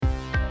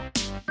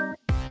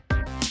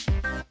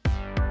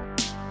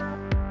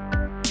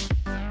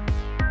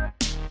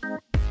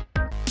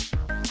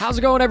How's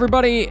it going,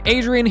 everybody?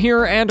 Adrian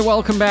here, and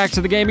welcome back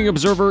to the Gaming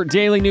Observer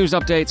Daily News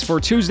Updates for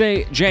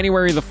Tuesday,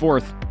 January the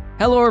 4th.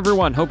 Hello,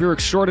 everyone. Hope you're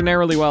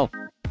extraordinarily well.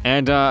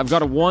 And I've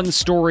got a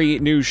one-story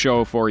news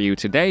show for you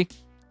today.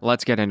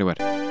 Let's get into it.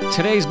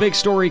 Today's big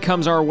story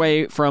comes our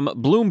way from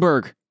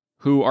Bloomberg,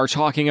 who are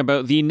talking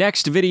about the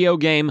next video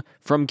game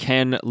from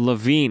Ken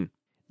Levine.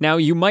 Now,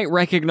 you might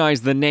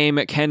recognize the name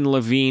Ken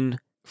Levine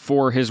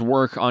for his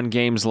work on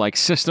games like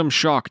System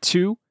Shock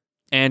 2,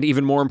 and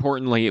even more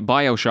importantly,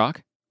 BioShock.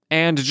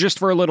 And just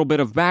for a little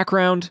bit of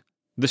background,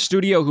 the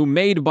studio who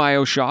made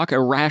BioShock,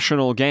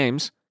 Irrational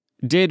Games,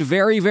 did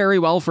very, very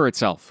well for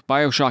itself.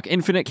 BioShock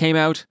Infinite came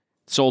out,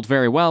 sold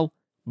very well,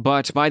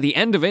 but by the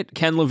end of it,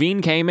 Ken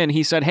Levine came and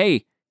he said,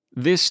 hey,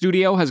 this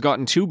studio has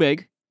gotten too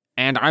big,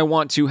 and I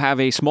want to have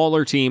a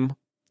smaller team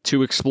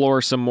to explore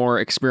some more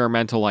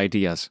experimental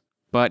ideas.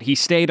 But he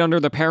stayed under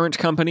the parent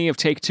company of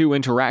Take-Two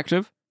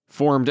Interactive,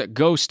 formed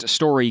Ghost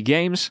Story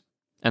Games,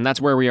 and that's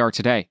where we are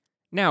today.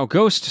 Now,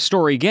 Ghost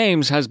Story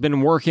Games has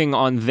been working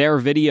on their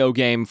video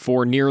game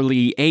for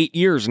nearly 8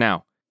 years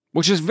now,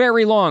 which is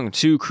very long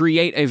to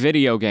create a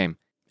video game.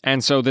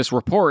 And so this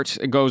report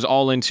goes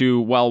all into,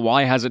 well,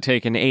 why has it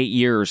taken 8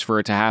 years for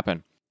it to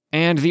happen?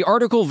 And the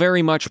article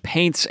very much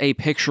paints a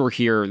picture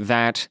here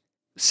that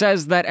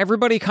says that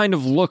everybody kind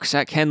of looks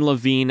at Ken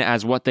Levine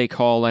as what they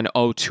call an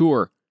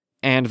auteur.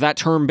 And that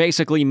term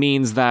basically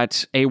means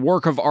that a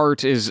work of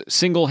art is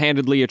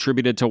single-handedly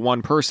attributed to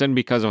one person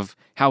because of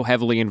how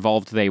heavily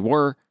involved they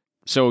were.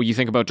 So you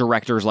think about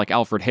directors like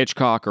Alfred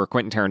Hitchcock or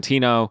Quentin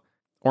Tarantino,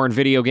 or in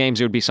video games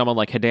it would be someone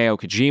like Hideo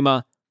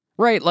Kojima.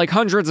 Right, like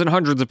hundreds and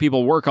hundreds of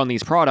people work on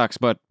these products,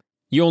 but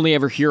you only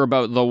ever hear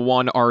about the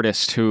one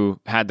artist who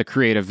had the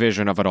creative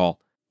vision of it all.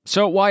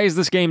 So why is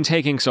this game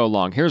taking so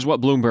long? Here's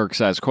what Bloomberg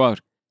says, quote,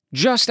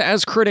 just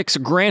as critics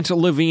grant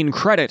Levine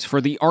credit for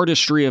the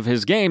artistry of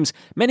his games,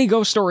 many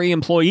Ghost Story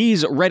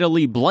employees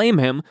readily blame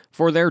him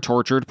for their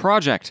tortured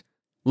project.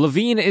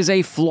 Levine is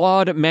a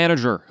flawed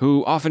manager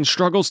who often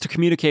struggles to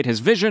communicate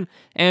his vision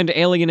and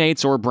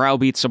alienates or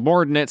browbeats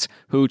subordinates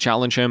who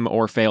challenge him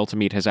or fail to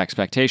meet his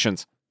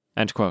expectations.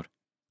 End quote.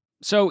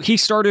 So he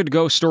started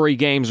Ghost Story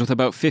Games with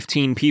about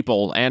 15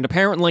 people, and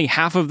apparently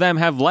half of them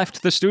have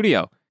left the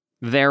studio.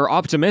 They're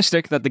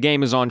optimistic that the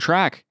game is on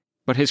track,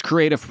 but his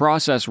creative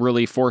process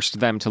really forced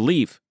them to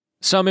leave.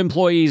 Some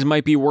employees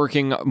might be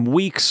working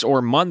weeks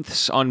or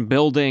months on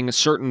building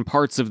certain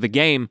parts of the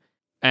game,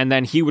 and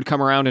then he would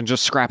come around and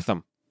just scrap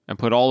them and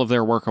put all of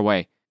their work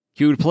away.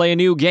 He would play a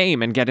new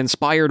game and get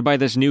inspired by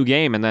this new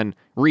game and then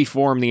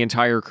reform the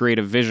entire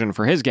creative vision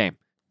for his game.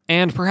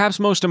 And perhaps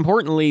most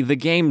importantly, the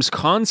game's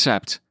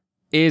concept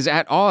is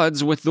at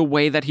odds with the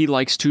way that he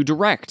likes to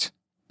direct.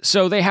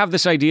 So they have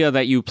this idea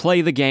that you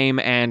play the game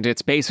and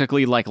it's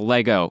basically like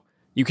Lego.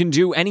 You can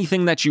do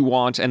anything that you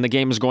want, and the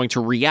game is going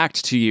to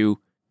react to you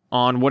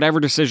on whatever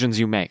decisions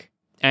you make.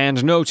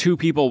 And no two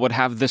people would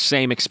have the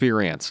same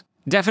experience.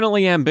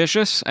 Definitely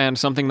ambitious, and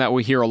something that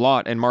we hear a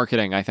lot in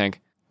marketing, I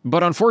think.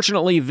 But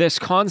unfortunately, this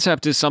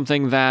concept is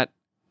something that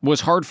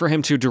was hard for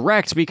him to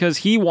direct because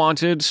he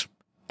wanted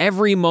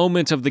every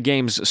moment of the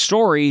game's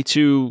story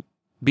to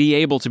be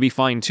able to be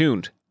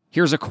fine-tuned.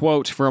 Here's a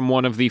quote from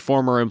one of the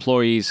former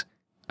employees.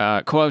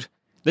 Quote,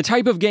 the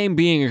type of game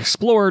being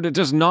explored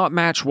does not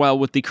match well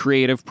with the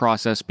creative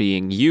process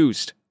being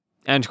used.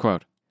 End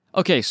quote.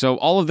 Okay, so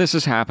all of this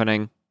is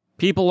happening.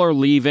 People are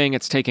leaving.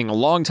 It's taking a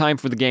long time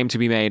for the game to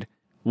be made.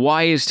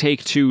 Why is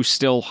Take-Two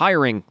still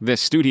hiring this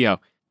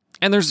studio?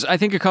 And there's, I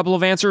think, a couple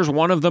of answers.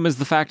 One of them is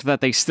the fact that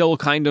they still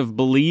kind of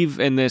believe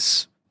in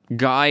this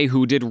guy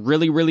who did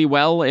really, really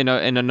well in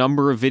a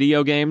number of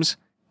video games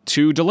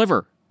to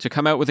deliver, to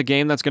come out with a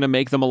game that's going to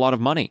make them a lot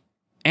of money.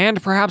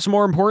 And perhaps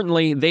more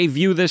importantly, they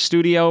view this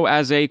studio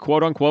as a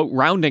quote-unquote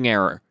rounding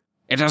error.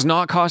 It does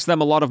not cost them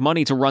a lot of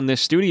money to run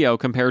this studio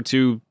compared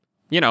to,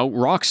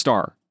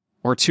 Rockstar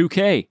or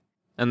 2K.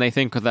 And they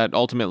think that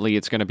ultimately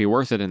it's going to be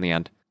worth it in the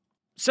end.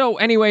 So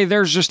anyway,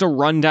 there's just a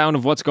rundown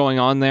of what's going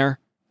on there.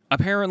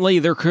 Apparently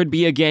there could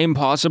be a game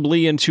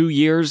possibly in 2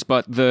 years,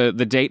 but the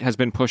date has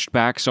been pushed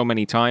back so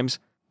many times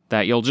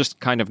that you'll just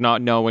kind of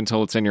not know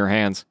until it's in your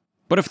hands.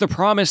 But if the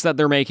promise that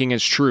they're making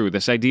is true,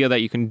 this idea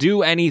that you can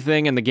do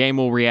anything and the game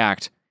will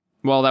react,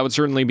 well, that would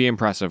certainly be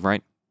impressive,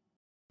 right?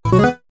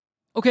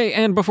 Okay,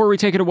 and before we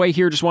take it away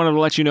here, just wanted to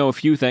let you know a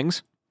few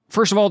things.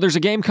 First of all, there's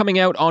a game coming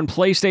out on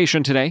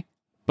PlayStation today,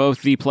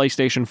 both the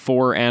PlayStation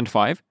 4 and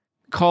 5,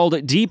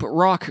 called Deep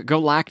Rock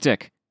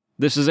Galactic.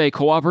 This is a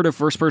cooperative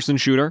first-person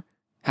shooter,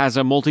 has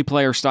a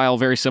multiplayer style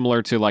very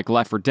similar to like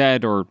Left 4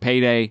 Dead or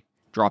Payday,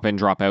 drop-in,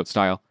 drop-out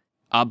style.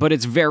 But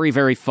it's very,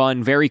 very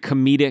fun, very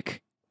comedic.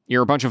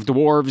 You're a bunch of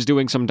dwarves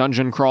doing some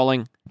dungeon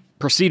crawling.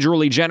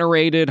 Procedurally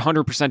generated,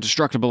 100%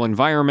 destructible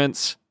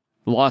environments.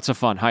 Lots of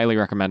fun, highly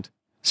recommend.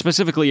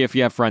 Specifically if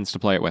you have friends to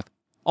play it with.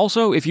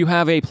 Also, if you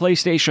have a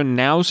PlayStation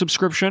Now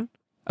subscription,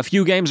 a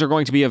few games are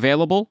going to be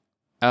available.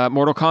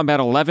 Mortal Kombat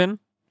 11,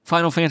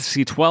 Final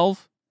Fantasy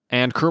 12,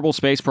 and Kerbal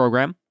Space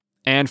Program.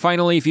 And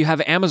finally, if you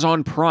have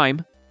Amazon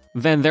Prime,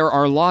 then there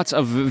are lots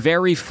of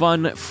very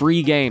fun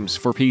free games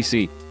for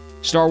PC.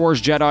 Star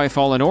Wars Jedi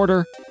Fallen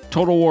Order,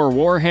 Total War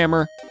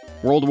Warhammer,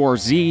 World War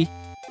Z,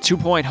 2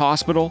 Point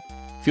Hospital.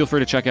 Feel free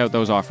to check out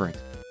those offerings.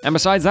 And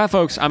besides that,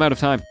 folks, I'm out of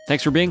time.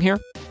 Thanks for being here.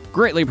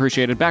 Greatly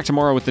appreciated. Back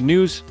tomorrow with the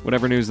news,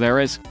 whatever news there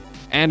is.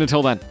 And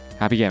until then,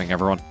 happy gaming,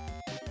 everyone.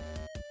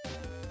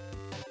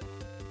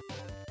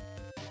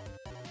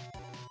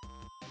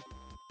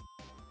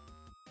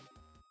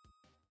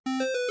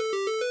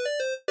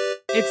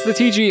 It's the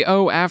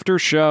TGO After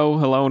Show.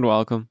 Hello and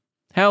welcome.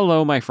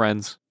 Hello, my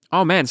friends.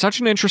 Oh man, such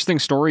an interesting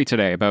story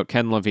today about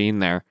Ken Levine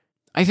there.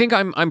 I think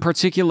I'm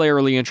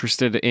particularly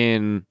interested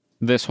in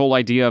this whole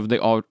idea of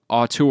the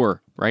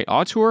auteur, right?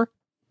 Auteur?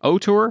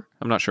 Auteur?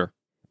 I'm not sure.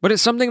 But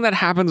it's something that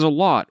happens a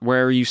lot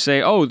where you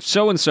say, oh,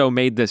 so-and-so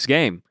made this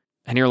game.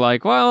 And you're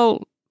like,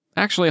 well,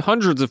 actually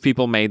hundreds of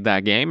people made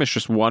that game. It's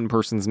just one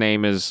person's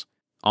name is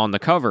on the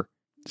cover.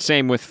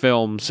 Same with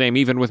film, same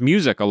even with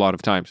music a lot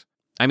of times.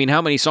 I mean,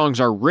 how many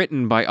songs are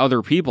written by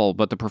other people,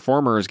 but the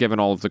performer is given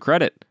all of the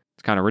credit?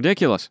 It's kind of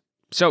ridiculous.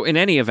 So in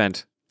any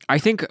event, I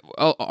think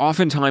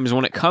oftentimes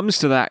when it comes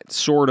to that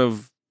sort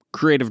of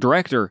creative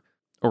director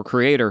or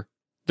creator,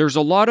 there's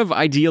a lot of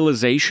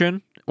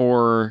idealization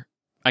or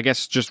I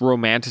guess just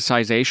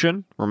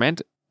romanticization,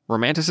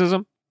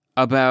 romanticism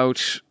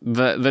about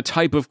the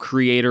type of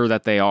creator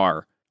that they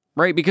are,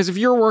 right? Because if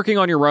you're working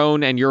on your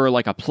own and you're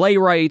like a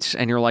playwright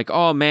and you're like,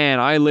 oh man,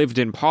 I lived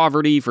in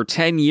poverty for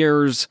 10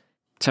 years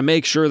to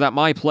make sure that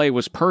my play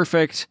was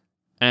perfect,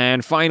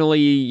 and finally,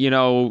 you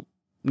know,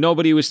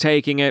 nobody was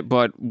taking it,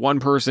 but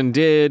one person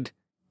did,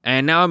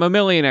 and now I'm a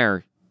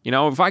millionaire. You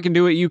know, if I can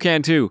do it, you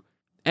can too.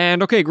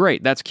 And okay,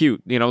 great, that's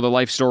cute. You know, the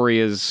life story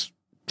is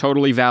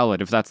totally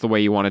valid if that's the way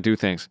you want to do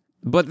things.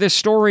 But this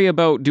story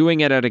about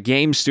doing it at a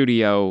game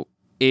studio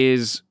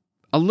is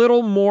a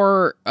little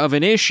more of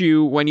an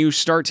issue when you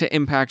start to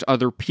impact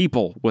other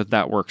people with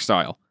that work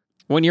style.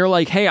 When you're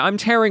like, hey, I'm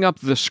tearing up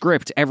the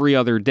script every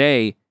other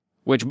day,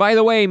 which, by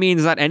the way,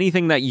 means that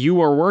anything that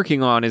you are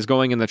working on is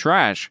going in the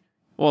trash,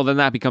 well, then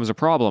that becomes a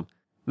problem.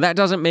 That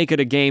doesn't make it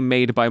a game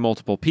made by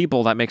multiple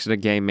people, that makes it a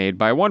game made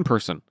by one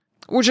person.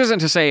 Which isn't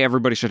to say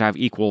everybody should have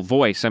equal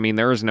voice. I mean,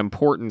 there is an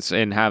importance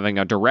in having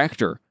a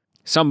director,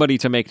 somebody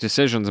to make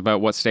decisions about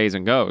what stays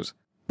and goes.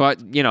 But,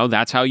 you know,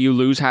 that's how you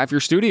lose half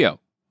your studio.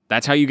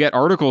 That's how you get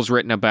articles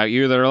written about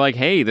you that are like,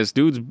 hey, this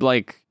dude's,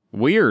 like,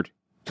 weird.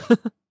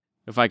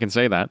 If I can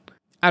say that.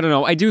 I don't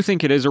know, I do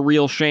think it is a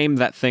real shame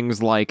that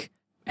things like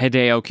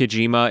Hideo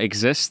Kojima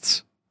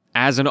exists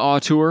as an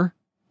auteur,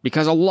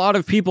 because a lot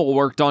of people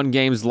worked on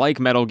games like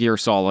Metal Gear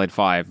Solid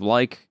 5,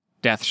 like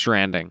Death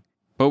Stranding,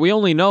 but we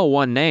only know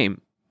one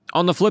name.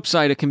 On the flip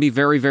side, it can be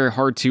very, very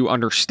hard to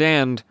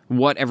understand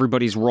what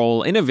everybody's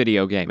role in a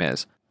video game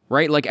is,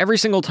 right? Like every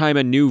single time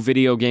a new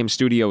video game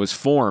studio is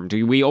formed,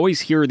 we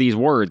always hear these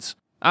words.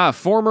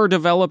 Former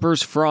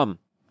developers from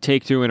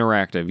Take-Two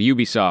Interactive,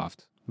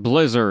 Ubisoft,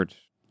 Blizzard,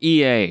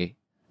 EA.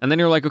 And then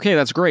you're like, okay,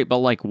 that's great, but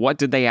like, what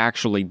did they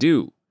actually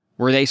do?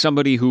 Were they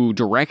somebody who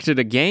directed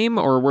a game,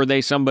 or were they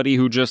somebody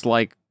who just,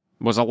 like,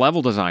 was a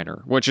level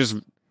designer? Which is,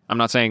 I'm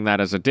not saying that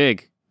as a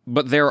dig,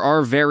 but there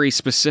are very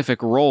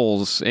specific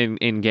roles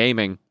in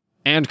gaming.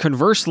 And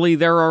conversely,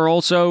 there are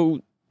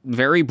also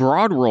very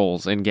broad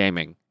roles in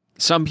gaming.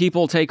 Some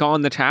people take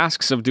on the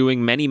tasks of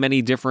doing many,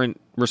 many different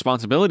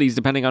responsibilities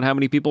depending on how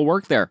many people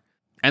work there.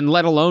 And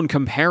let alone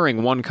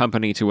comparing one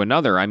company to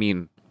another. I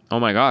mean, oh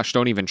my gosh,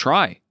 don't even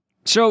try.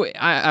 So,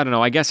 I don't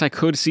know, I guess I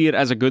could see it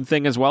as a good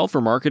thing as well for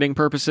marketing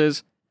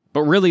purposes,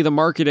 but really the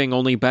marketing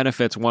only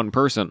benefits one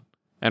person,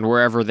 and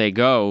wherever they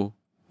go,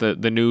 the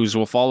news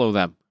will follow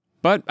them.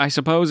 But I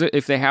suppose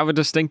if they have a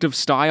distinctive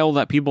style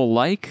that people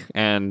like,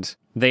 and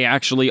they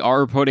actually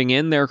are putting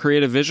in their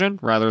creative vision,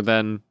 rather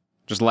than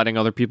just letting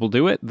other people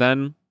do it,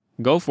 then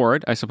go for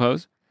it, I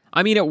suppose.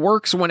 I mean, it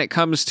works when it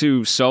comes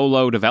to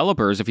solo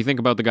developers. If you think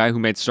about the guy who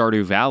made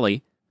Stardew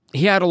Valley,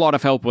 he had a lot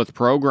of help with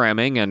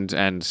programming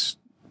and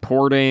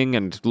porting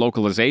and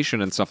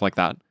localization and stuff like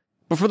that.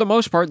 But for the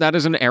most part, that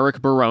is an Eric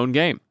Barone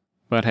game.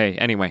 But hey,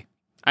 anyway,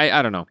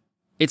 I don't know.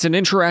 It's an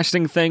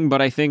interesting thing,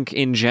 but I think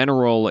in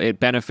general, it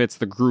benefits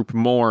the group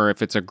more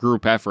if it's a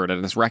group effort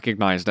and it's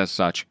recognized as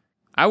such.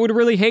 I would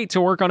really hate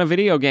to work on a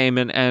video game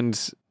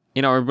and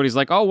you know, everybody's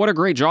like, oh, what a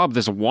great job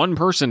this one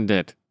person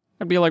did.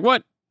 I'd be like,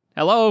 what?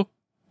 Hello?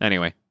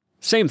 Anyway,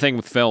 same thing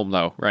with film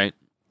though, right?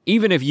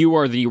 Even if you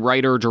are the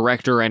writer,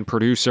 director, and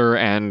producer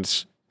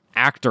and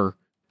actor,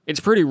 it's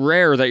pretty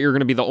rare that you're going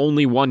to be the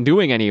only one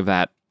doing any of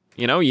that.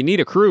 You know, you need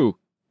a crew.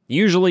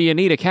 Usually you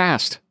need a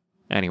cast.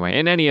 Anyway,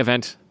 in any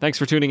event, thanks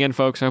for tuning in,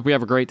 folks. I hope you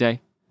have a great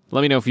day.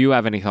 Let me know if you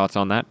have any thoughts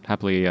on that.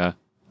 Happily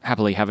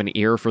have an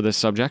ear for this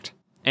subject.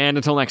 And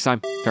until next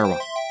time,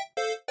 farewell.